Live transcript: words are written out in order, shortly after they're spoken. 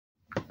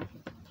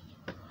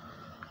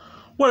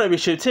What up,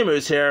 YouTube?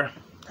 Timu's here.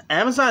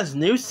 Amazon's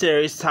new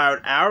series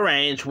titled Our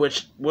Range,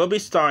 which will be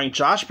starring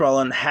Josh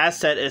Brolin, has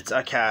set its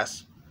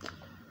cast.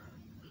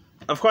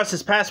 Of course,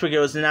 this past week it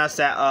was announced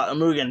that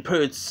Imogen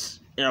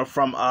Poots,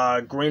 from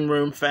Green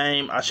Room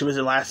fame, she was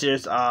in last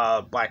year's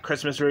Black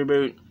Christmas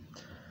reboot.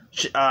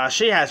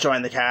 She has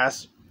joined the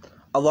cast,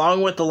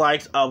 along with the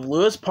likes of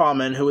Louis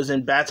Pullman, who was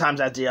in Bad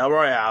Times at the El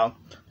Royale,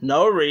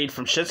 Noah Reid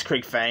from Schitt's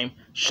Creek fame,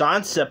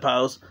 Sean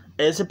Sippos,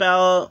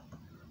 Isabel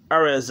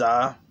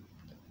Ariza,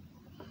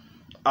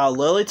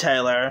 Lily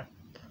Taylor,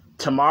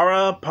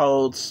 Tamara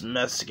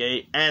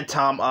Polsmiski, and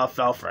Tom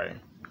Felfrey.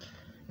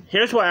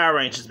 Here's what Our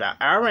Range is about.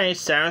 Our Range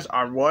stars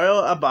on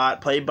Royal Abbott,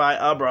 played by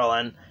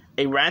Brolin,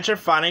 a rancher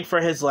fighting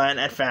for his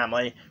land and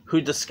family, who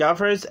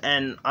discovers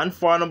an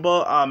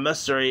unfathomable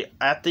mystery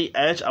at the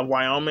edge of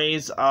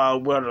Wyoming's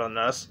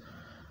wilderness.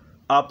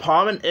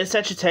 Pullman is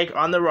set to take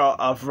on the role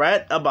of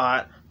Red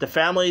Abbott, the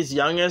family's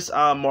youngest,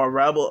 more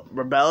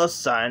rebellious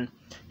son.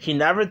 He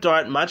never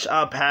thought much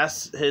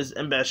past his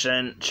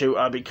ambition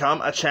to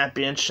become a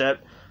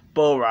championship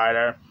bull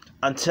rider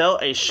until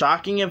a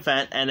shocking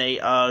event and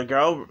a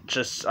girl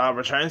just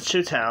returns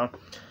to town,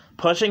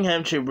 pushing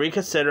him to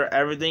reconsider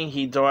everything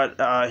he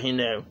thought he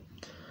knew.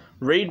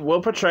 Reid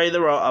will portray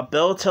the role of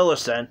Bill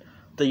Tillerson,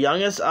 the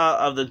youngest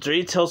of the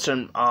three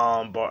Tillerson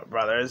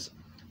brothers.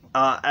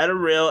 At a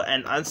real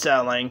and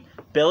unsettling,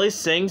 Billy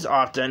sings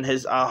often,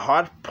 his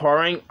heart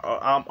pouring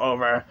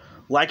over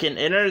like an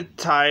inner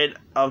tide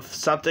of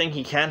something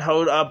he can't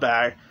hold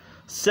back.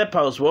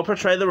 Sippos will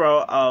portray the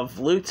role of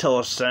Luke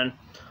Tillerson,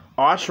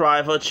 arch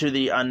rival to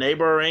the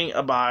neighboring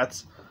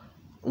Abbotts.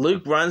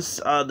 Luke runs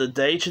the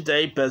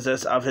day-to-day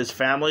business of his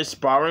family's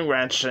sprawling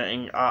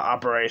ranching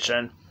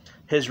operation.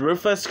 His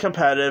ruthless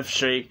competitive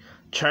streak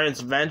turns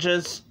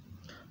vengeful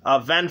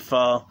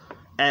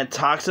and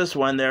toxic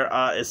when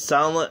there is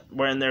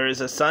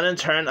a sudden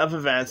turn of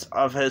events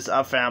of his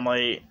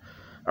family.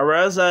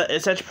 Ariza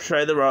is set to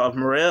portray the role of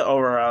Maria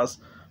Overalls.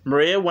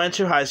 Maria went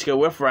to high school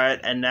with Red,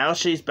 and now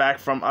she's back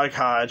from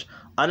college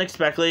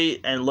unexpectedly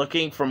and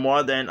looking for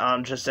more than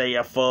just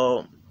a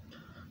full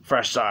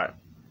fresh start.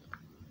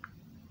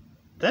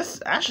 This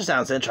actually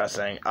sounds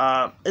interesting.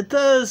 It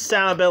does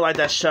sound a bit like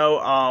that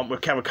show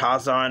with Kevin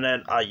Costner on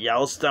it,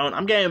 Yellowstone.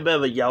 I'm getting a bit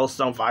of a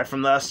Yellowstone vibe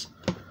from this.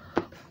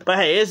 But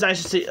hey, it is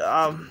nice to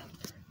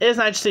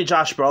see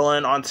Josh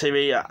Brolin on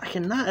TV. I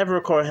cannot ever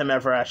recall him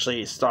ever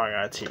actually starring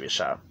on a TV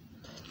show.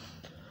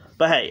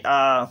 But hey,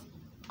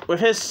 with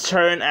his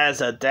turn as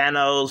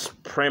Danos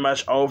pretty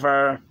much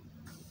over,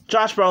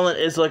 Josh Brolin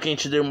is looking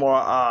to do more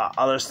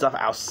other stuff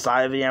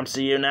outside of the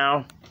MCU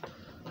now.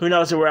 Who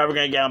knows if we're ever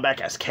going to get him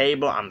back as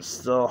Cable. I'm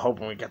still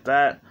hoping we get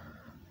that.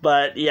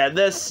 But yeah,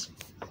 this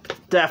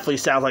definitely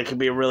sounds like it could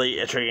be a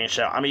really intriguing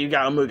show. I mean, you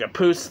got Imogen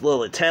Poots,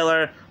 Lily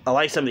Taylor. I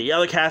like some of the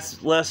other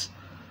cast lists.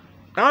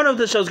 I don't know if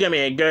this show's going to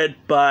be any good,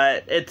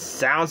 but it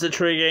sounds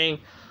intriguing.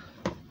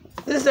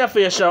 This is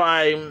definitely a show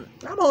I'm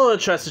a little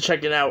interested in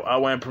checking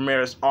out when it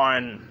premieres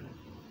on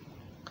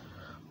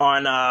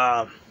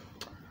Amazon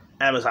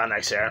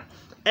next year.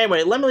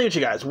 Anyway, let me leave it to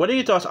you guys. What are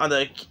your thoughts on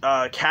the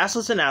cast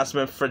list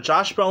announcement for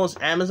Josh Brolin's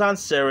Amazon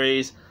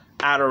series,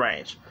 Outer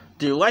Range?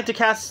 Do you like the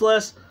cast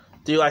list?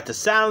 Do you like the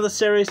sound of the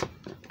series?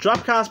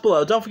 Drop comments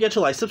below. Don't forget to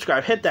like,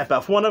 subscribe, hit that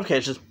bell for more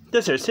notifications.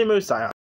 This is Timu, signing off.